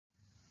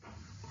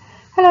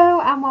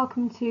and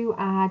welcome to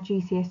our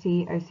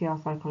GCSE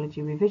OCR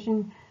Psychology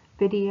revision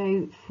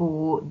video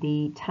for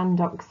the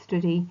Tandoc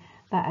study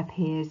that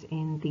appears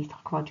in the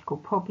psychological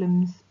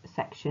problems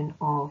section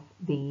of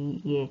the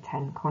Year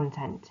 10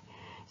 content.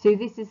 So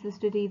this is the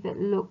study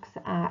that looks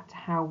at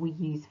how we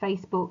use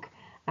Facebook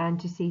and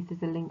to see if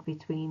there's a link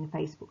between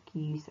Facebook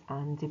use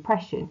and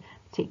depression,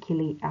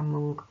 particularly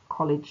among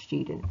college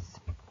students.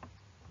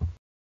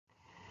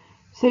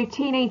 So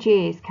teenage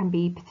years can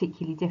be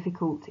particularly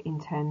difficult in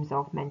terms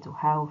of mental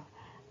health,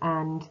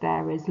 and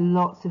there is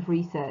lots of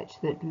research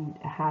that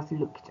has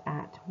looked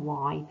at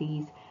why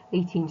these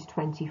 18 to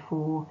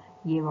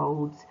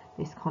 24-year-olds,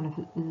 this kind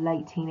of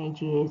late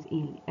teenage years,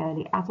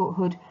 early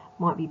adulthood,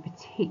 might be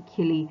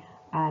particularly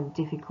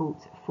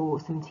difficult for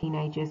some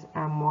teenagers,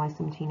 and why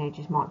some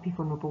teenagers might be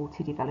vulnerable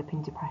to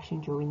developing depression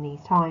during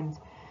these times.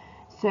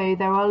 So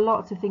there are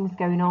lots of things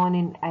going on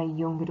in a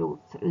young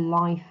adult's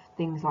life,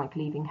 things like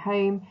leaving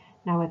home.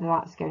 Now, whether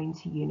that's going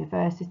to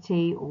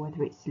university or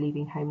whether it's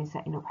leaving home and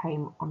setting up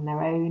home on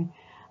their own,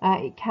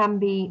 it can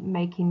be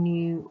making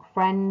new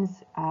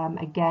friends,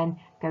 again,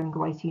 going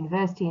away to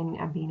university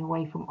and being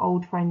away from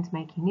old friends,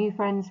 making new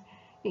friends.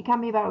 It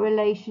can be about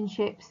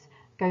relationships,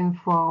 going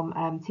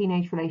from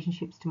teenage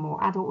relationships to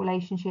more adult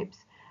relationships,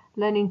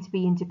 learning to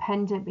be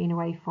independent, being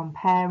away from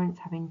parents,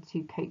 having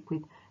to cope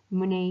with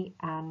money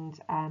and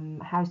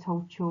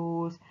household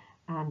chores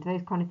and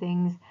those kind of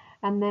things.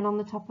 And then on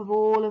the top of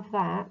all of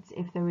that,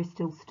 if there is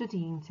still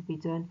studying to be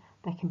done,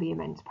 there can be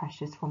immense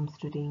pressures from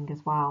studying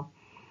as well.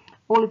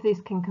 All of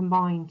this can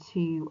combine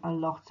to a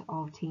lot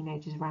of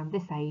teenagers around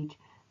this age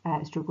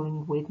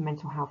struggling with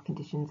mental health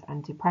conditions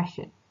and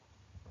depression.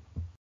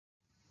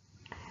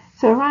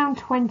 So around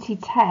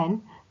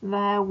 2010,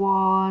 there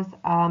was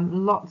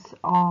lots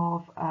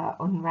of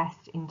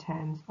unrest in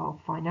terms of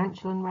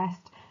financial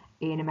unrest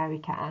in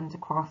America and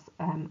across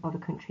other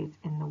countries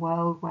in the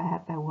world,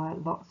 where there were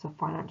lots of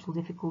financial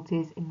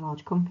difficulties in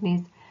large companies.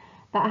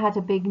 That had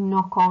a big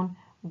knock-on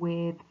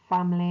with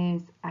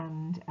families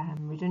and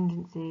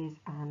redundancies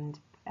and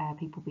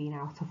people being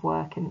out of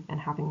work and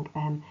having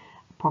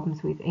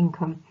problems with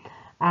income.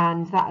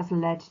 And that has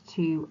led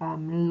to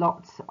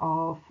lots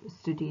of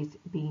studies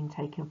being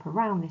taken up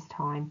around this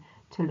time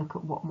to look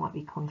at what might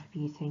be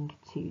contributing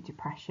to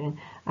depression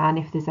and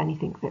if there's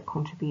anything that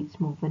contributes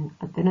more than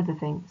other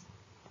things.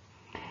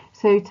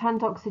 So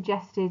Tandoc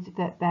suggested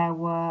that there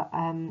were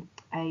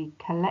a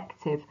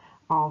collective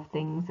of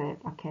things,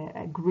 like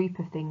a group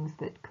of things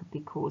that could be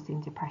causing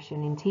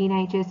depression in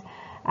teenagers,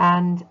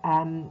 and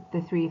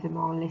the three of them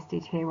are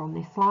listed here on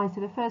this slide.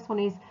 So the first one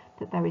is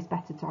that there is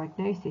better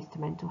diagnosis to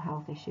mental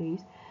health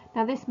issues.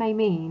 Now this may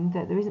mean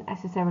that there isn't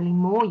necessarily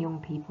more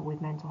young people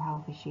with mental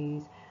health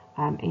issues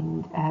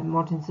in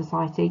modern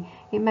society.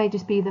 It may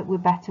just be that we're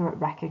better at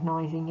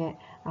recognising it,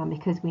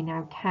 because we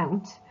now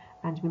count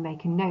and we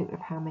make a note of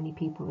how many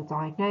people are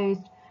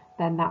diagnosed,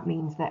 then that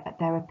means that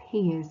there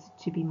appears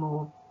to be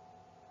more.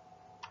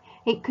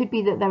 It could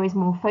be that there is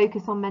more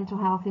focus on mental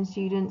health in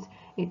students.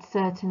 It's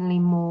certainly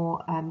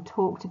more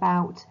talked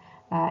about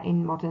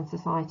in modern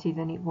society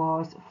than it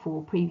was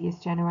for previous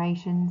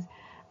generations,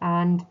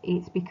 and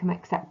it's become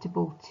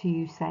acceptable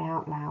to say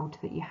out loud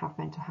that you have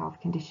mental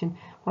health condition,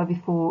 where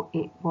before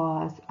it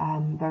was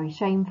very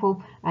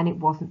shameful and it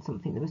wasn't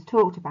something that was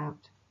talked about.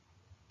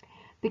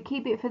 The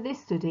key bit for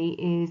this study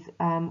is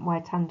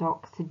where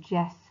Tandoc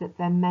suggests that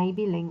there may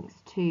be links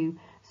to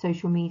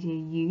social media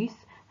use,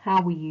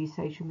 how we use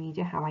social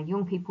media, how our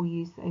young people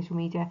use social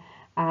media,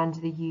 and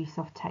the use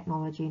of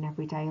technology in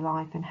everyday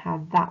life, and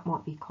how that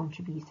might be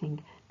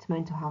contributing to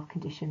mental health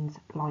conditions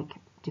like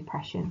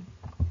depression.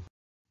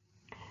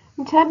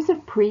 In terms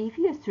of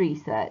previous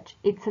research,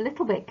 it's a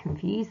little bit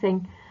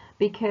confusing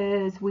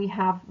because we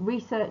have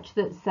research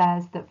that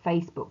says that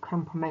Facebook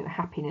can promote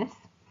happiness,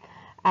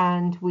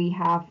 and we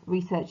have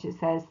research that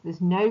says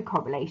there's no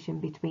correlation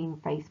between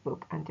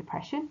Facebook and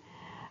depression.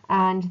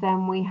 And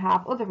then we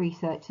have other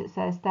research that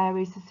says there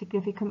is a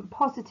significant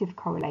positive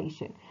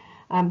correlation,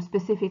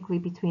 specifically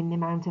between the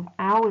amount of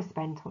hours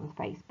spent on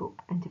Facebook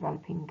and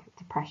developing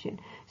depression.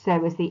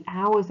 So as the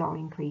hours are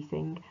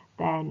increasing,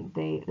 then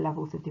the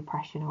levels of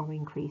depression are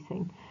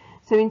increasing.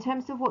 So in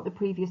terms of what the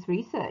previous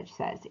research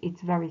says,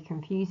 it's very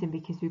confusing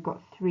because we've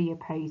got three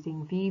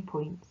opposing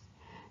viewpoints.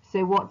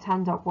 So what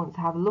Tandoc wants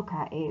to have a look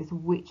at is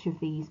which of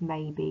these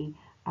maybe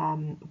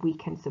we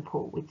can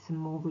support with some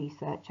more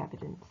research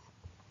evidence.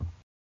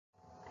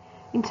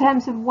 In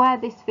terms of where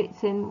this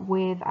fits in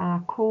with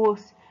our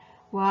course,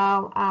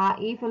 well, our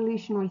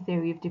evolutionary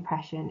theory of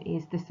depression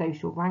is the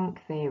social rank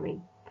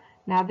theory.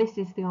 Now this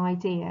is the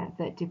idea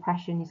that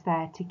depression is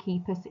there to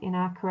keep us in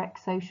our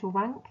correct social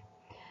rank.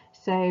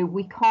 So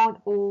we can't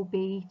all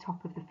be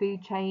top of the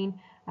food chain.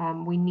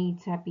 We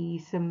need to be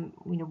some,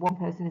 one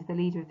person is the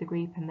leader of the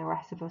group and the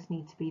rest of us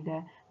need to be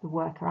the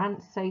worker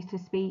ants, so to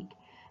speak.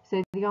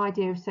 So the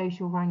idea of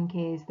social rank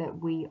is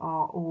that we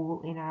are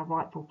all in our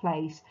rightful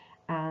place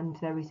and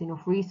there is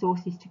enough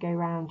resources to go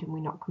around and we're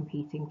not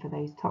competing for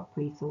those top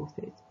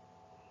resources.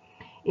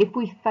 If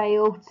we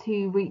fail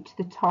to reach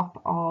the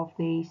top of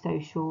the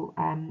social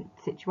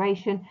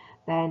situation,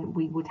 then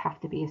we would have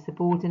to be a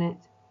subordinate.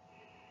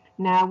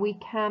 Now, we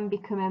can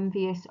become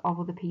envious of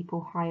other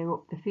people higher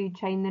up the food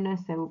chain than us,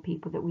 so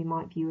people that we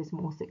might view as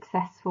more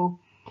successful.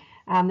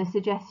 And the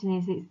suggestion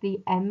is it's the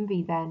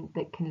envy then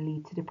that can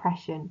lead to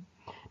depression,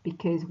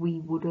 because we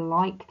would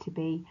like to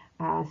be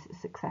as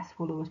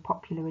successful or as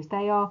popular as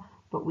they are,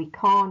 but we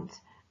can't.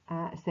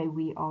 So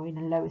we are in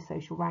a lower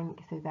social rank,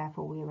 so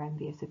therefore we are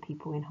envious of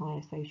people in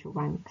higher social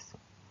ranks.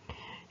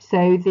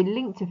 So the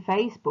link to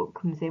Facebook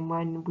comes in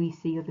when we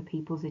see other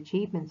people's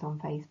achievements on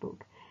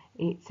Facebook.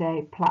 It's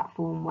a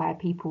platform where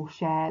people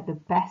share the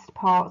best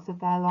parts of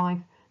their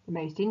life, the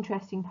most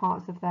interesting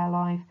parts of their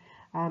life,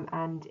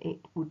 and it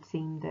would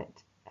seem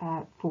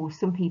that for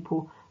some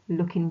people,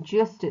 looking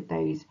just at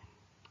those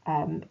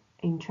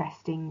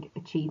interesting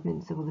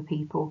achievements of other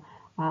people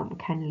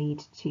can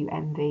lead to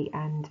envy,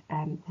 and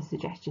the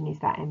suggestion is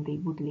that envy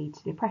would lead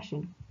to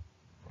depression.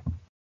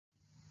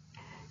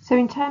 So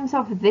in terms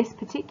of this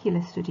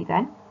particular study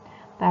then,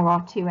 there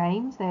are two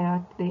aims.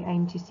 They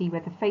aim to see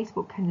whether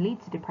Facebook can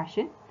lead to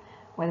depression,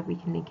 whether we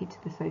can link it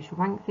to the social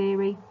rank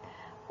theory,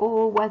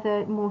 or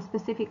whether more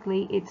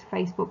specifically it's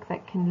Facebook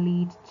that can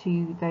lead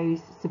to those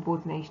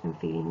subordination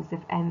feelings of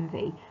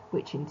envy,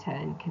 which in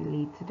turn can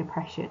lead to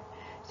depression.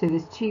 So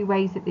there's two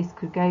ways that this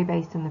could go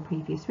based on the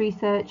previous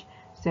research.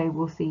 So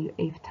we'll see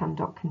if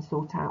Tandoc can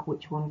sort out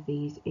which one of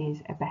these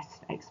is a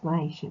best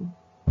explanation.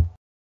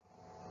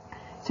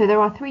 So there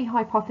are three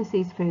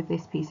hypotheses for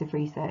this piece of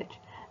research.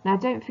 Now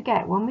don't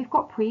forget, when we've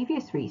got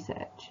previous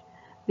research,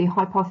 the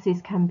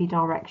hypotheses can be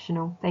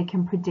directional. They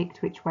can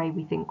predict which way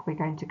we think we're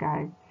going to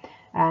go.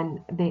 And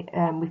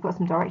we've got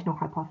some directional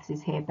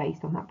hypotheses here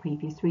based on that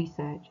previous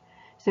research.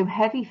 So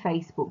heavy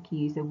Facebook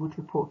user would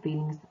report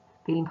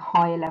feeling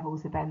higher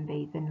levels of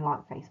envy than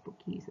light Facebook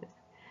users.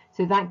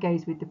 So that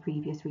goes with the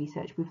previous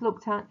research we've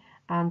looked at,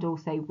 and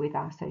also with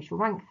our social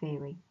rank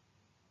theory.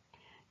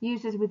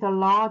 Users with a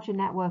larger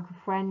network of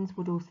friends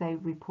would also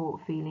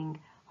report feeling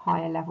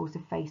higher levels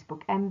of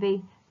Facebook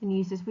envy than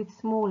users with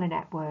smaller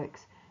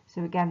networks.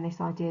 So again, this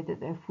idea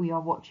that if we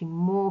are watching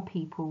more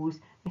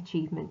people's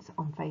achievements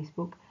on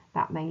Facebook,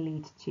 that may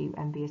lead to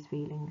envious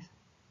feelings.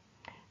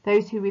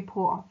 Those who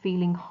report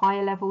feeling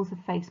higher levels of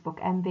Facebook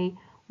envy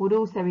would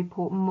also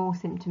report more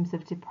symptoms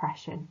of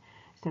depression.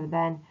 So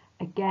then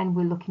again,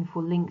 we're looking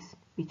for links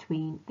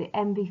between the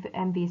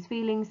envious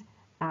feelings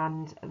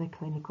and the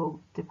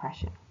clinical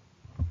depression.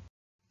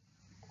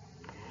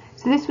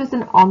 So this was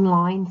an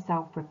online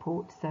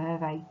self-report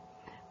survey,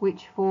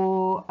 which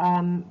for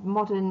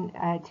modern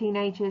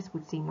teenagers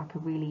would seem like a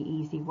really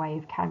easy way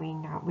of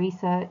carrying out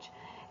research.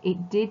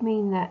 It did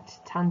mean that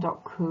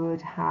Tandoc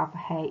could have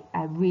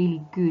a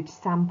really good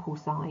sample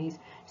size,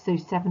 so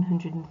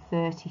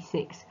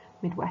 736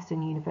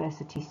 Midwestern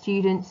University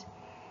students.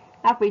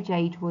 Average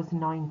age was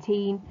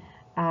 19,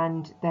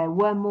 and there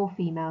were more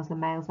females than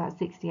males, about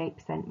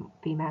 68%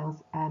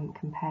 females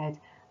compared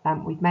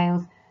with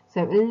males,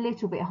 so a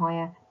little bit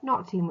higher,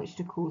 not too much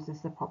to cause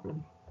us a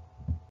problem.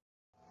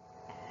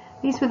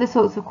 These were the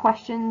sorts of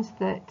questions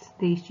that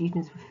the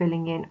students were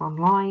filling in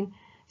online.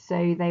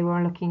 So they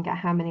were looking at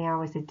how many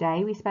hours a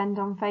day we spend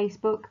on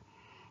Facebook,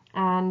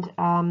 and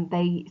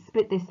they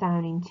split this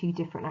down into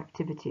different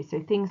activities.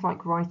 So things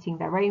like writing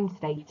their own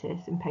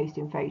status and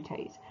posting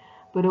photos,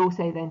 but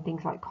also then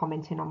things like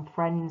commenting on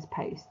friends'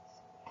 posts.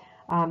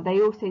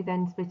 They also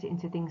then split it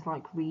into things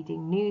like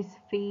reading news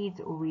feeds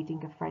or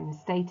reading a friend's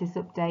status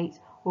updates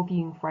or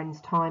viewing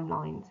friends'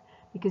 timelines.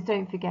 Because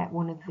don't forget,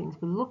 one of the things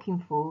we're looking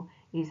for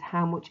is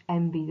how much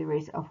envy there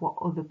is of what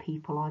other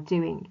people are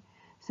doing.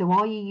 So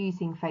are you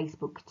using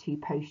Facebook to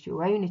post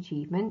your own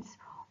achievements,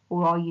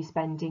 or are you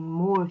spending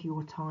more of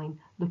your time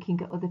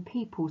looking at other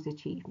people's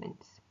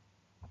achievements?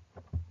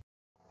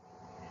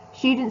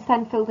 Students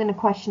then filled in a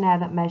questionnaire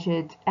that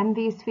measured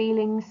envious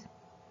feelings,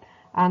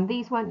 and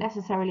these weren't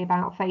necessarily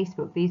about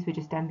Facebook, these were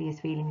just envious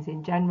feelings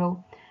in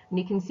general. And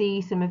you can see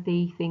some of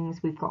the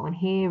things we've got on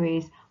here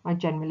is I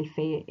generally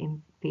feel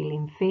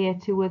in fear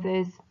to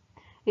others.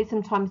 It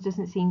sometimes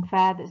doesn't seem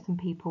fair that some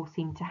people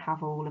seem to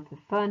have all of the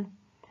fun.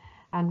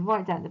 And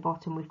right down at the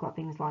bottom we've got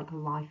things like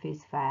life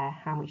is fair,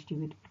 how much do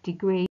you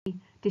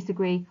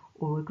disagree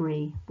or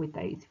agree with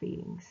those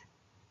feelings.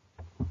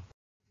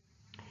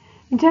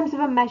 In terms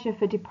of a measure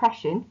for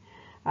depression,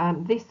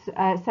 this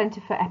Centre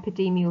for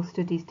Epidemiological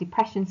Studies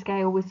depression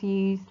scale was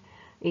used.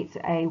 It's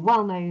a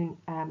well-known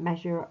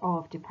measure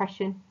of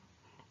depression.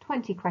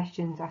 20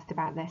 questions asked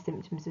about their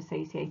symptoms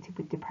associated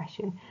with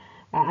depression,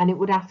 and it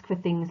would ask for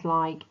things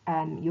like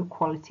your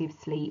quality of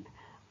sleep,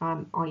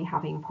 are you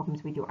having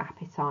problems with your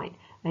appetite,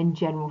 and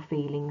general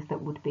feelings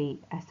that would be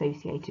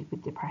associated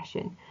with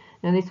depression.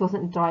 Now this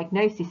wasn't a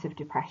diagnosis of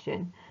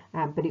depression,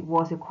 but it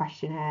was a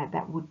questionnaire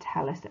that would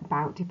tell us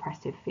about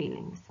depressive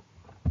feelings.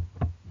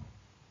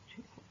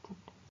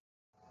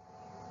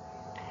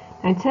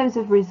 Now, in terms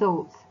of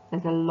results,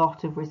 there's a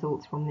lot of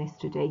results from this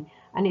study,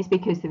 and it's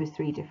because there was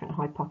 3 different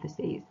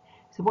hypotheses.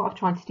 So what I've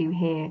tried to do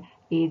here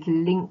is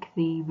link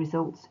the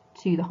results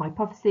to the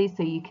hypotheses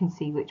so you can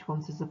see which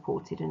ones are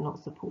supported and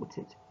not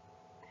supported.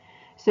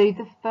 So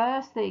the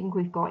first thing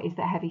we've got is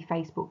that heavy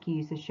Facebook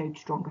users showed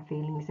stronger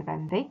feelings of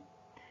envy.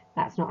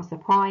 That's not a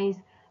surprise.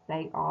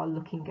 They are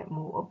looking at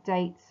more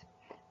updates.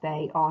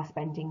 They are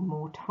spending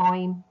more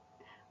time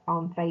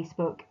on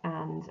Facebook,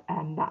 and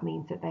that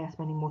means that they are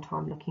spending more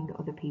time looking at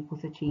other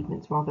people's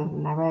achievements rather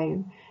than their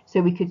own.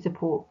 So we could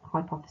support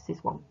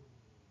hypothesis 1.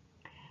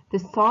 The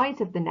size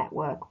of the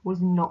network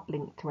was not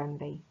linked to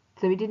envy.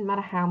 So it didn't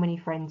matter how many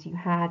friends you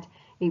had,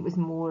 it was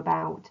more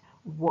about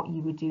what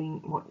you were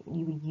doing, what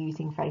you were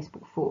using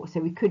Facebook for. So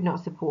we could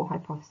not support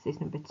hypothesis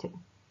number 2.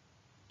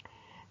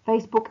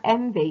 Facebook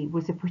envy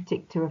was a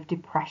predictor of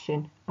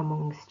depression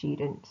among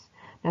students.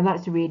 Now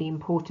that's a really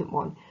important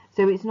one.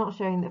 So it's not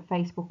showing that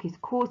Facebook is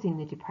causing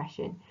the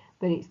depression,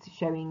 but it's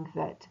showing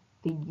that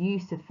the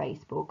use of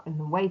Facebook and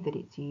the way that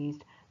it's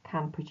used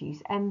can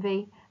produce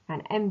envy,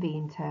 and envy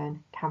in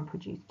turn can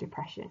produce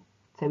depression.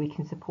 So we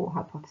can support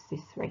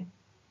hypothesis 3.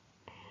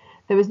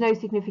 There was no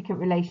significant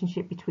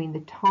relationship between the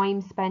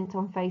time spent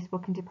on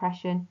Facebook and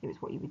depression. It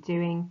was what you were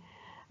doing.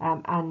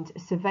 And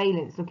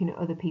surveillance, looking at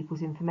other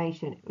people's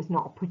information, it was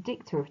not a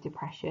predictor of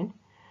depression,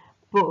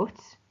 but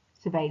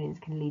surveillance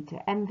can lead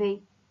to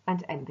envy,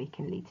 and envy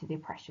can lead to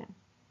depression.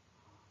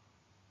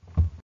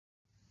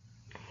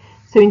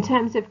 So in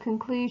terms of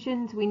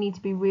conclusions, we need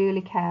to be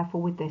really careful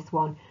with this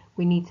one.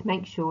 We need to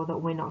make sure that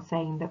we're not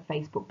saying that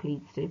Facebook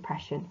leads to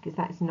depression, because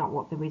that's not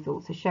what the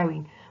results are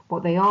showing.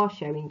 What they are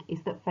showing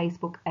is that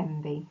Facebook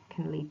envy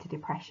can lead to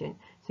depression.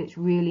 So it's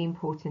really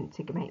important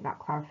to make that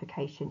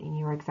clarification in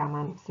your exam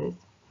answers.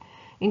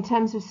 In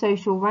terms of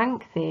social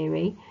rank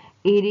theory,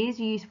 it is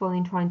useful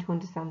in trying to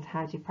understand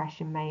how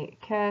depression may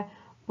occur,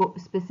 but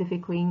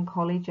specifically in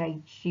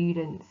college-age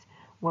students.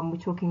 When we're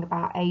talking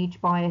about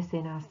age bias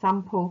in our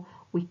sample,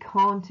 we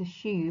can't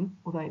assume,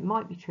 although it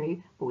might be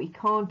true, but we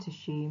can't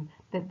assume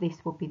that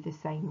this will be the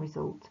same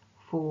result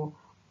for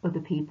other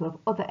people of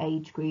other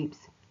age groups,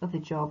 other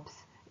jobs,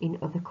 in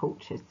other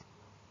cultures.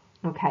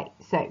 Okay,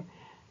 so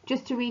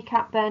just to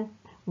recap then,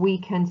 we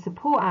can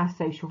support our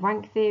social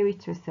rank theory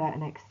to a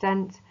certain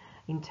extent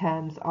in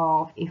terms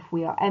of if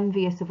we are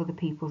envious of other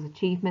people's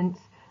achievements,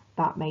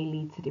 that may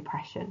lead to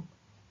depression.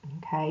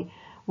 Okay,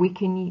 we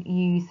can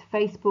use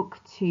Facebook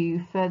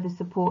to further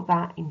support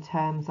that in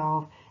terms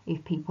of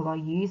if people are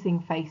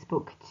using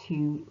Facebook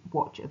to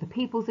watch other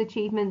people's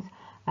achievements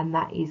and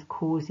that is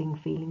causing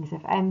feelings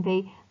of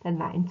envy, then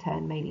that in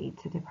turn may lead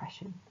to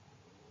depression.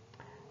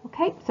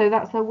 Okay, so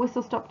that's a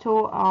whistle-stop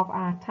tour of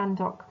our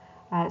Tandoc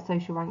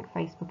social rank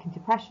Facebook and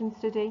depression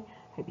study.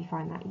 Hope you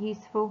find that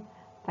useful.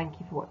 Thank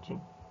you for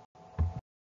watching.